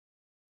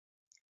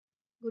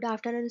Good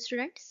afternoon,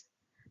 students.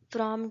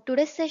 From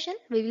today's session,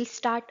 we will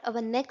start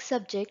our next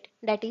subject,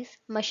 that is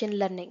machine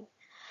learning.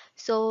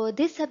 So,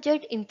 this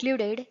subject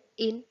included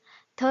in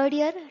third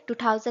year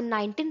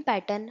 2019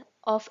 pattern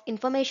of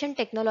Information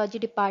Technology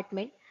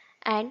Department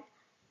and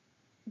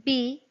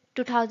B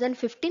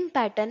 2015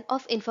 pattern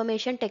of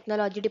Information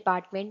Technology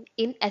Department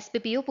in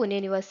SPPU Pune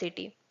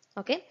University.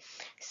 Okay,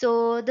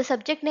 so the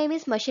subject name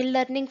is Machine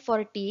Learning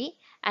for T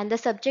and the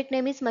subject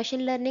name is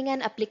Machine Learning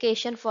and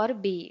Application for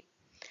B.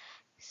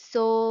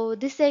 So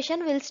this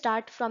session will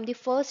start from the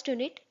first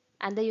unit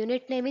and the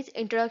unit name is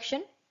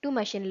Introduction to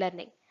Machine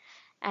Learning.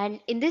 And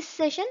in this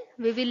session,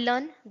 we will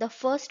learn the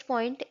first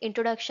point,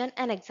 introduction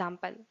and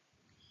example.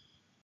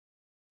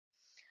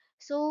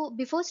 So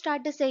before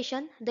start the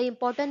session, the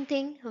important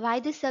thing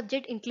why this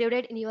subject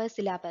included in your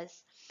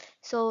syllabus.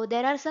 So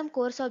there are some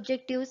course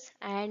objectives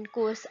and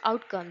course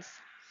outcomes.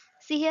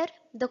 See here,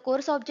 the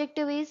course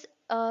objective is,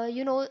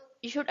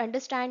 you should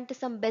understand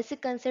some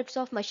basic concepts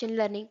of machine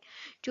learning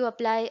to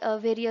apply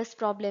various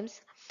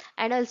problems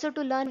and also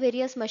to learn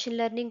various machine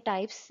learning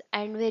types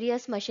and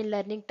various machine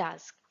learning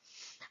tasks.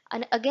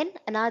 And again,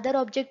 another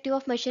objective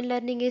of machine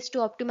learning is to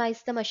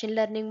optimize the machine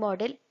learning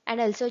model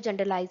and also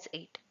generalize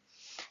it.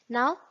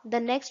 Now, the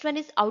next one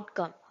is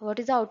outcome. What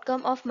is the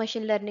outcome of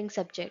machine learning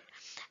subject?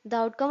 The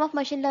outcome of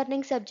machine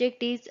learning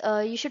subject is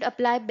you should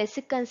apply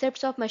basic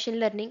concepts of machine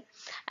learning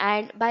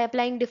and by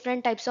applying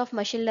different types of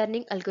machine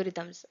learning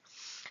algorithms.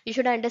 You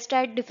should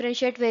understand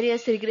differentiate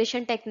various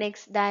regression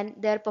techniques than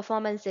their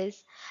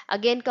performances.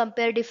 Again,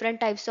 compare different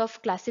types of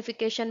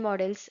classification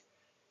models,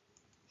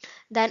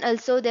 then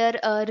also their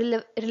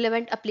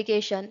relevant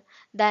application,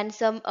 then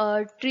some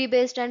tree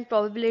based and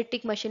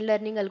probabilistic machine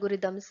learning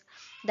algorithms,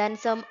 then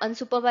some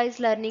unsupervised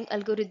learning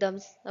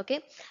algorithms.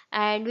 Okay,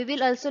 and we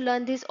will also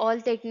learn these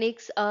all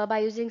techniques by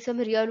using some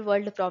real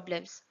world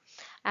problems,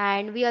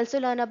 and we also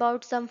learn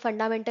about some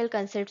fundamental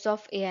concepts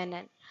of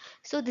ANN.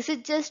 So this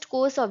is just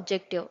course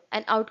objective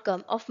and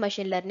outcome of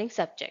machine learning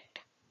subject.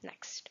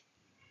 Next.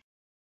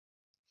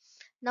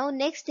 Now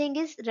next thing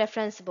is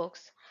reference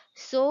books.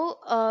 So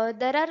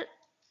there are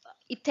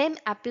Ethem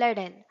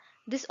Appleden.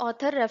 This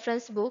author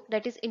reference book,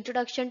 that is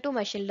Introduction to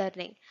Machine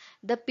Learning.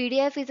 The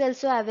PDF is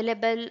also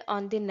available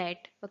on the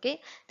net.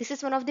 Okay, this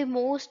is one of the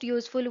most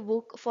useful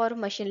book for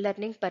machine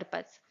learning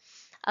purpose.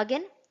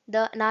 Again,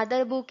 the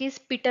another book is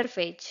Peter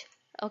Fage.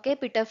 Okay,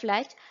 Peter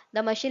Flash,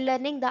 the machine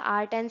learning, the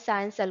art and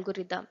science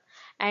algorithm.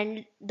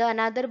 And the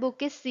another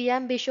book is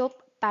CM Bishop,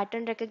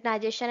 pattern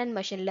recognition and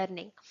machine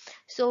learning.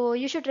 So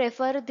you should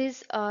refer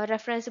these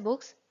reference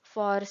books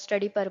for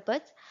study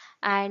purpose,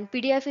 and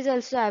PDF is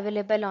also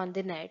available on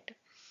the net.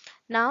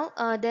 Now,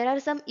 there are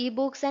some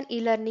ebooks and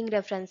e-learning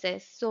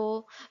references.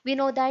 So we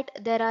know that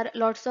there are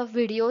lots of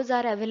videos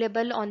are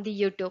available on the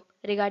YouTube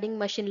regarding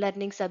machine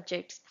learning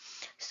subjects.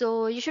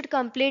 So you should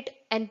complete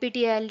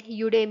NPTEL,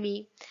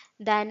 Udemy,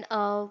 then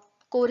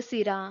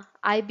Coursera,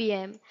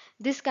 IBM,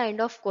 this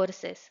kind of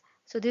courses.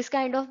 So this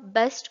kind of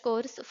best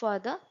course for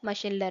the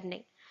machine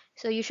learning.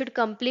 So you should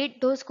complete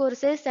those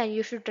courses and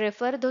you should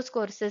refer those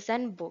courses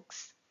and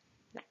books.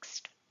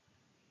 Next.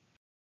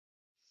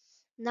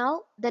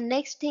 Now, the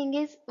next thing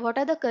is what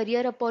are the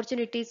career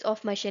opportunities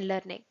of machine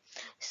learning?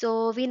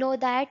 So, we know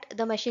that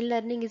the machine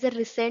learning is a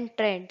recent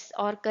trends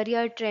or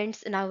career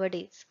trends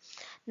nowadays.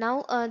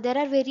 Now, there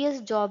are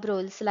various job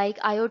roles like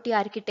IoT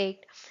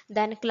architect,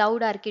 then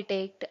cloud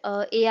architect,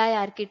 AI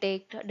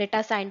architect,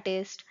 data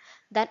scientist.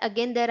 Then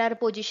again, there are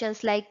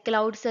positions like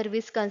cloud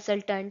service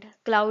consultant,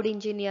 cloud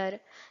engineer,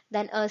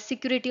 then a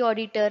security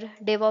auditor,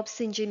 DevOps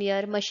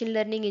engineer, machine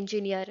learning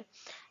engineer,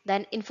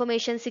 then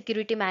information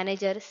security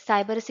manager,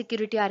 cyber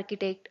security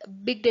architect,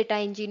 big data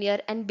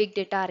engineer and big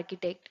data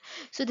architect.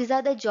 So these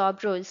are the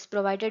job roles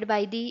provided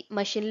by the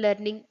machine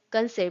learning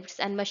concepts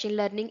and machine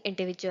learning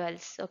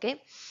individuals.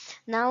 Okay,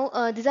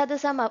 now these are the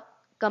some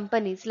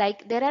companies,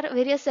 like there are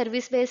various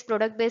service based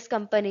product based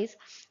companies.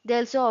 They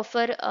also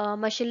offer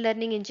machine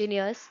learning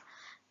engineers,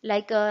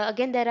 like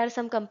again there are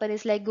some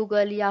companies like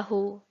Google,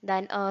 Yahoo,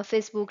 then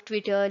Facebook,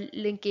 Twitter,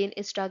 LinkedIn,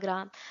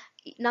 Instagram.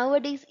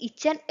 Nowadays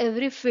each and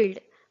every field,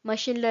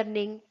 machine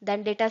learning,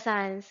 then data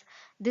science,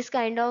 this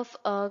kind of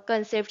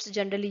concepts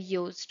generally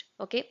used.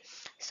 Okay,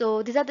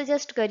 so these are the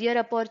just career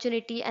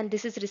opportunity and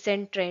this is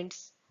recent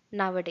trends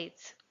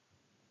nowadays.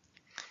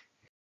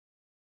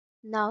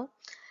 Now,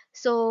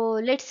 so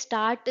let's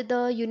start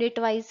the unit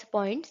wise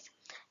points.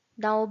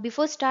 Now,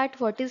 before start,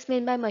 what is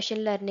meant by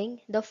machine learning?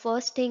 The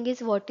first thing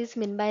is what is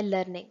meant by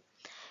learning.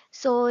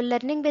 So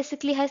learning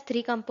basically has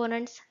three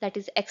components, that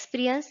is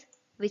experience,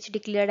 which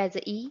declared as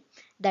a E,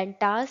 then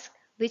task,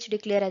 which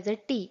declare as a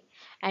T,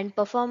 and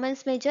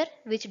performance measure,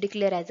 which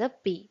declare as a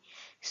P.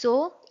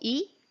 So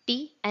E,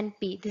 T and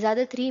P, these are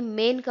the three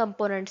main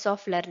components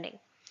of learning.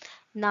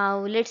 Now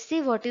let's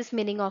see what is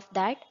meaning of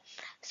that.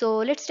 So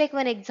let's take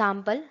one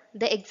example.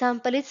 The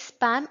example is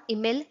spam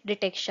email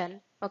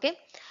detection. Okay.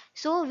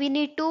 So we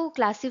need to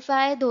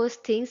classify those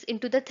things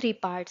into the three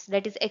parts,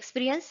 that is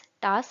experience,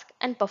 task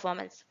and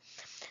performance.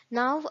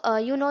 Now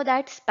you know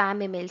that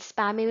spam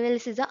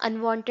emails is a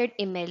unwanted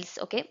emails,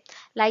 okay?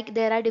 Like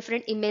there are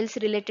different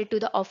emails related to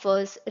the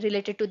offers,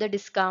 related to the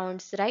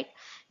discounts, right?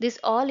 These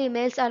all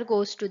emails are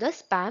goes to the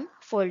spam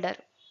folder.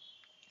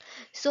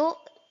 So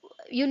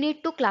you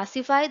need to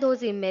classify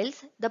those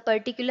emails. The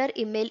particular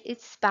email is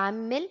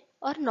spam email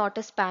or not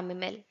a spam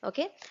email,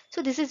 okay?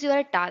 So this is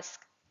your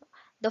task.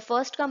 The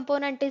first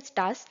component is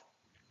task,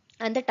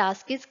 and the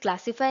task is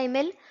classify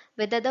email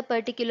whether the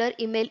particular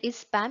email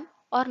is spam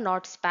or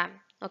not spam,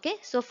 okay?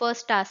 So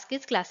first task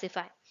is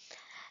classify.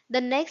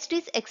 The next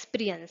is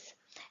experience.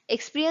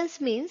 Experience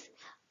means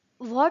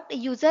what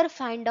user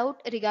find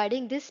out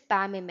regarding this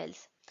spam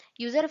emails.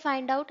 User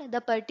find out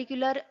the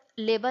particular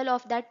label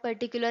of that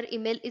particular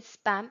email is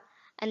spam,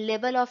 and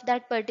label of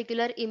that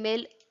particular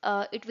email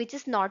it which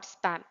is not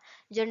spam.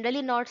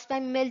 Generally not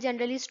spam email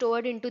generally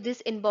stored into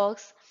this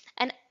inbox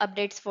and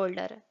updates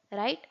folder,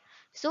 right?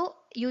 So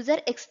user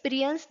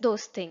experience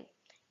those things.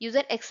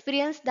 User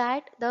experience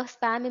that the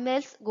spam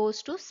emails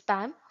goes to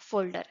spam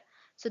folder.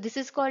 So this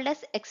is called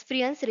as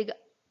experience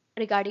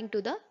regarding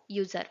to the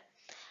user.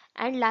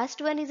 And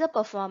last one is a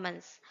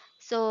performance.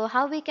 So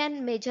how we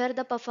can measure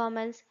the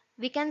performance?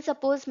 We can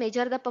suppose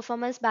measure the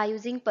performance by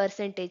using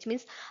percentage,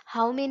 means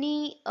how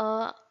many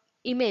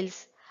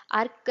emails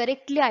are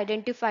correctly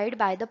identified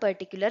by the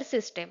particular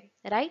system,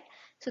 right?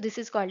 So this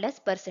is called as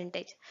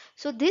percentage.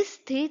 So these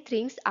three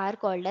things are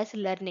called as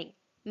learning,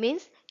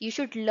 means you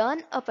should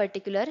learn a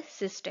particular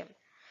system.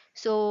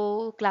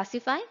 So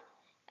classify,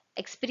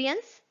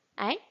 experience,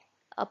 and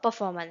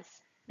performance,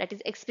 that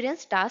is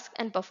experience, task,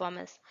 and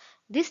performance.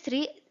 These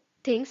three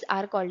things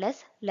are called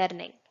as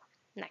learning.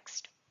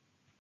 Next,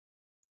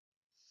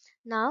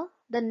 now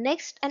the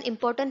next and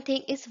important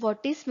thing is what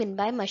is meant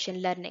by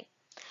machine learning.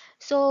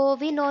 So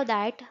we know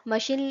that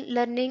machine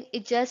learning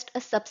is just a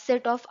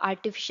subset of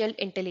artificial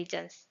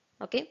intelligence,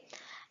 okay?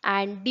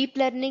 And deep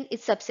learning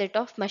is subset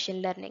of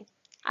machine learning.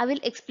 I will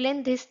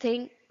explain this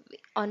thing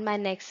on my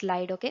next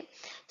slide, okay?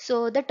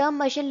 So the term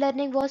machine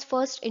learning was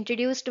first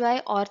introduced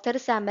by Arthur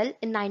Samuel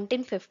in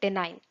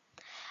 1959,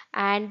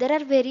 and there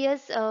are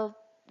various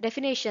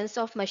definitions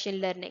of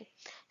machine learning.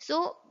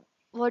 So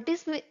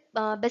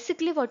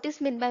basically what is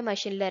meant by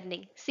machine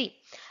learning? See,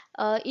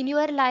 in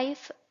your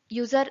life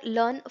user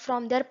learn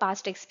from their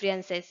past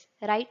experiences,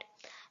 right?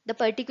 The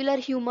particular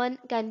human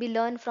can be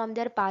learn from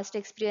their past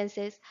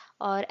experiences,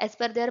 or as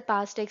per their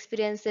past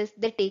experiences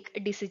they take a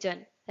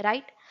decision,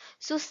 right?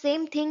 So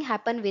same thing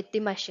happen with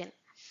the machine.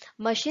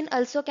 Machine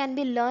also can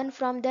be learned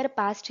from their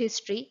past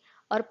history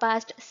or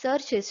past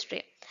search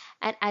history,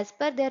 and as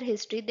per their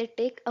history they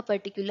take a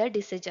particular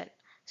decision.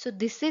 So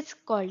this is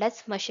called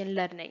as machine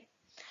learning.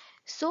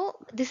 So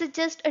this is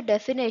just a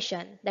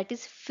definition, that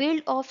is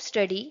field of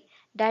study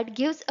that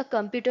gives a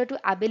computer to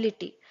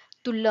ability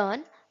to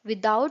learn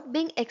without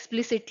being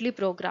explicitly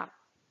programmed.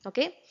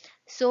 Okay,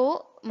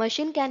 so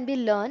machine can be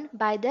learned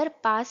by their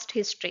past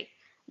history,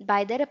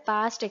 by their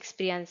past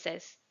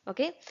experiences.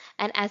 Okay,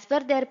 and as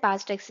per their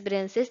past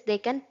experiences they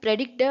can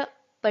predict the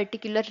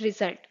particular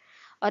result,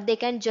 or they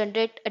can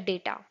generate a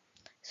data.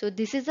 So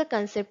this is the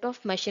concept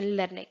of machine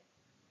learning.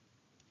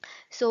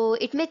 So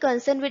it may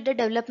concern with the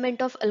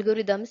development of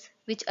algorithms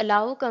which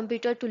allow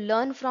computer to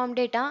learn from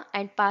data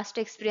and past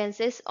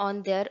experiences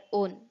on their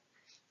own.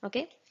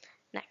 Okay,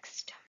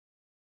 next.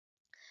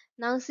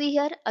 Now see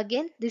here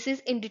again, this is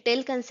in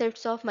detail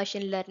concepts of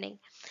machine learning.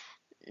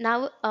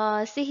 Now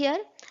see here,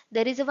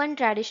 there is one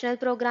traditional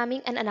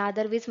programming and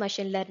another with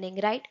machine learning,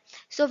 right?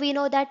 So we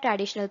know that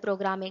traditional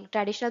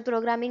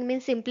programming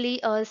means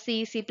simply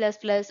C, C++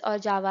 or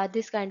Java,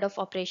 this kind of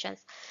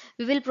operations.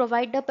 We will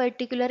provide the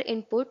particular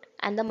input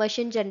and the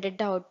machine generate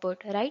the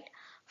output, right?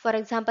 For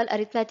example,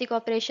 arithmetic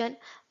operation,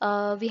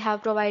 we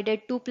have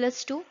provided 2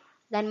 plus 2,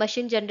 then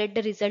machine generate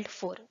the result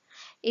 4.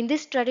 In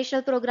this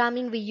traditional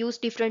programming, we use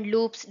different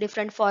loops,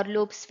 different for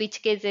loops,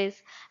 switch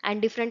cases,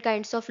 and different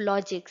kinds of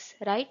logics,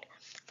 right?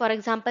 For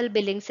example,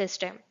 billing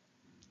system.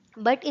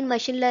 But in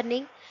machine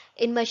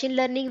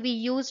learning we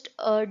used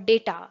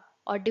data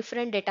or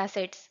different data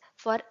sets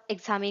for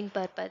examining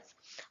purpose.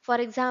 For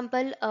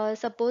example,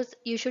 suppose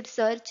you should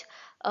search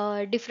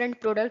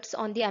different products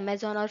on the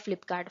Amazon or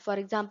Flipkart. For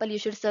example, you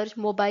should search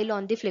mobile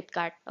on the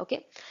Flipkart,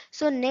 okay?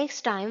 So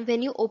next time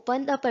when you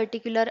open the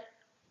particular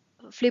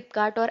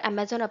Flipkart or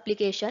Amazon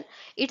application,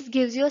 it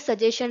gives you a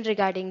suggestion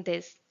regarding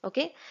this,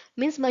 okay?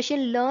 Means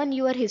machine learn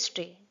your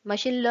history.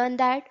 Machine learn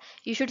that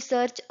you should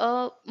search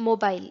a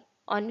mobile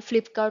on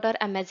Flipkart or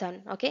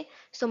Amazon, okay?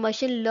 So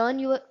machine learn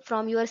your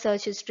from your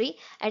search history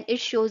and it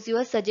shows you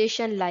a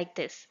suggestion like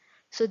this.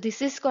 So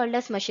this is called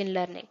as machine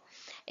learning.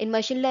 In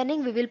machine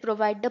learning, we will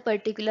provide the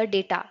particular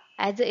data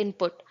as the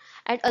input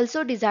and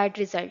also desired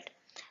result.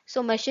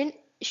 So machine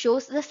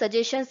shows the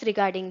suggestions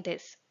regarding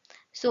this.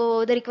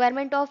 So the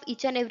requirement of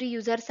each and every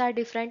users are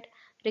different,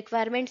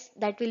 requirements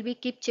that will be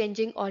keep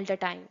changing all the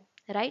time,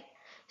 right?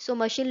 So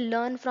machine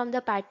learn from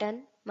the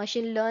pattern,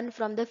 machine learn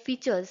from the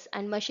features,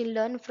 and machine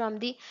learn from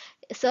the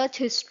search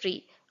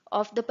history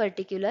of the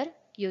particular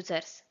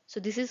users. So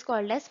this is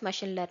called as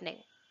machine learning.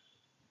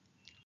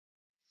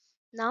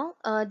 Now,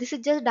 this is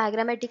just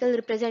diagrammatical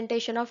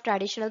representation of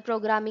traditional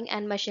programming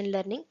and machine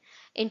learning.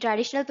 In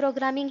traditional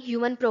programming,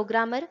 human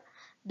programmer,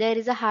 there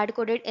is a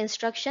hard-coded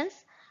instructions.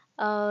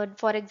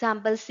 For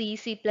example, C,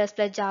 C++,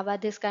 Java,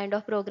 this kind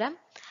of program,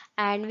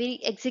 and we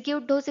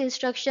execute those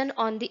instruction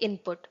on the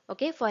input.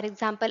 Okay, for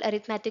example,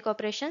 arithmetic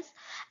operations,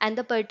 and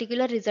the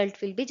particular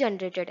result will be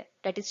generated.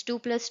 That is 2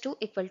 plus 2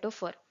 equal to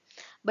 4.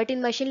 But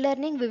in machine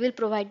learning, we will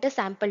provide the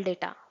sample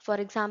data. For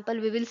example,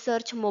 we will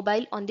search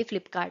mobile on the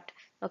Flipkart.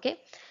 Okay.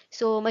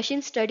 So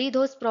machines study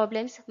those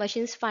problems,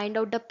 machines find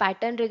out the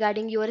pattern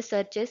regarding your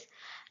searches,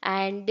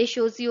 and they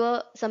shows you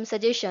some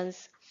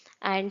suggestions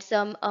and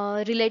some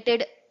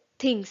related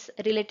things,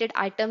 related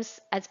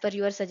items as per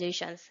your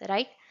suggestions,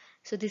 right?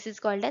 So this is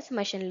called as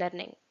machine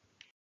learning.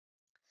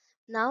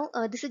 Now,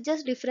 this is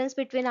just difference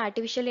between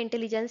artificial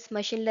intelligence,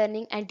 machine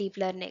learning, and deep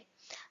learning.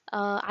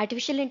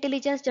 Artificial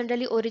intelligence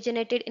generally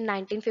originated in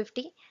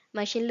 1950,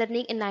 machine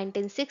learning in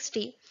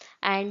 1960,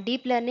 and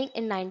deep learning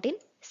in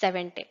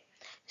 1970.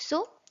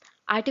 So,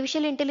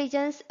 artificial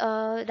intelligence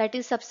that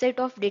is subset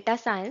of data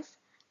science,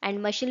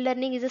 and machine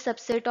learning is a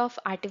subset of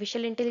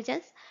artificial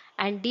intelligence,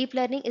 and deep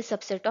learning is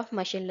subset of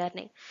machine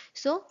learning.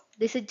 So,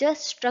 this is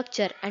just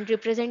structure and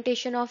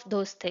representation of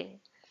those things.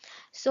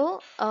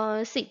 So,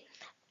 see,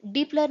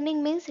 deep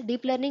learning means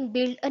deep learning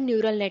build a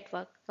neural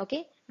network,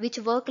 okay, which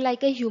work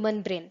like a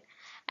human brain,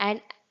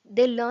 and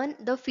they learn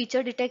the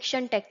feature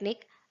detection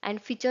technique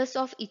and features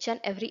of each and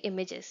every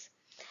images.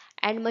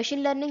 And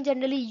machine learning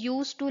generally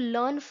used to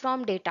learn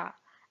from data,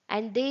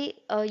 and they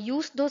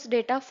use those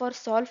data for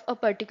solve a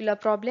particular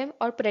problem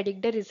or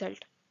predict the result.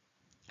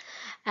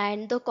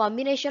 And the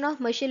combination of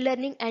machine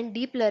learning and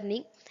deep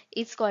learning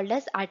is called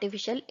as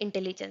artificial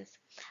intelligence.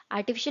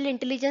 Artificial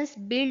intelligence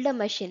build a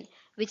machine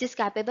which is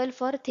capable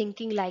for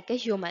thinking like a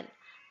human.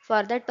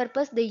 For that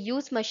purpose, they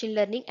use machine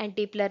learning and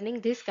deep learning,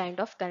 this kind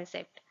of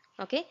concept.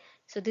 Okay,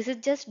 so this is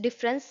just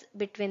difference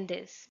between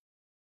this.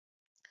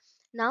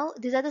 Now,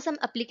 these are the some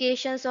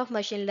applications of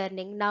machine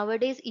learning.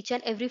 Nowadays, each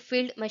and every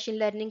field machine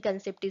learning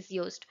concept is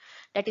used.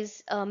 That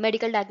is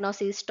medical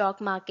diagnosis,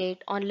 stock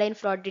market, online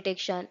fraud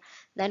detection,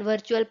 then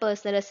virtual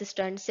personal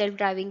assistant,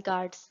 self-driving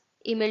cars,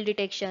 email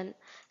detection,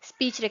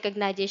 speech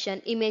recognition,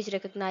 image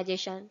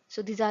recognition.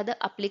 So these are the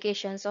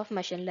applications of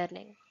machine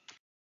learning.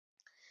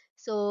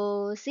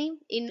 So, see,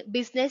 in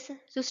business,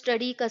 to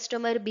study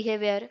customer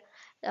behavior,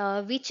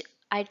 which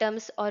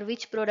items or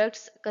which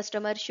products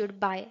customer should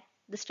buy,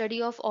 the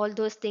study of all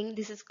those things,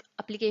 this is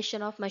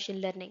application of machine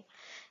learning.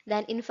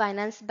 Then in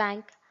finance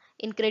bank,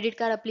 in credit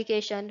card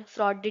application,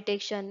 fraud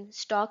detection,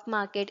 stock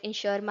market, in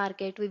share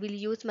market, we will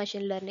use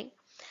machine learning.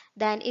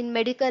 Then in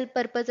medical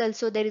purpose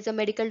also there is a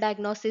medical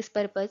diagnosis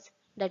purpose,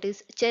 that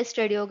is chest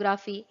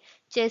radiography,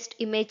 chest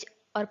image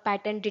or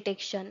pattern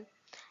detection.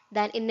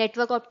 Then in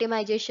network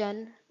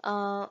optimization,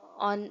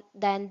 on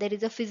then there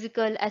is a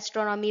physical,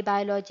 astronomy,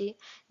 biology.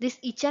 This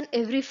each and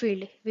every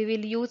field we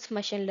will use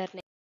machine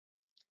learning.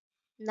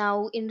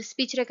 Now in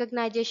speech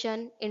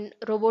recognition, in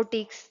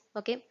robotics,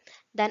 okay.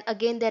 Then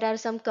again there are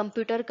some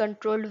computer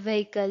controlled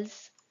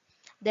vehicles.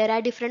 There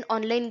are different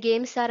online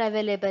games are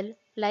available,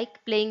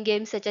 like playing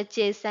games such as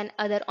chess and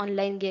other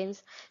online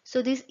games.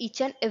 So this each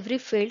and every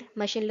field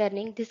machine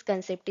learning, this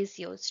concept is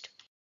used.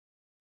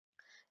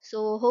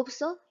 So hope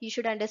so you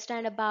should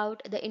understand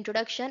about the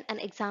introduction and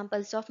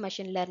examples of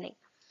machine learning.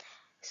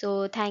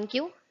 So thank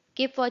you.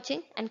 Keep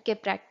watching and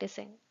keep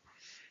practicing.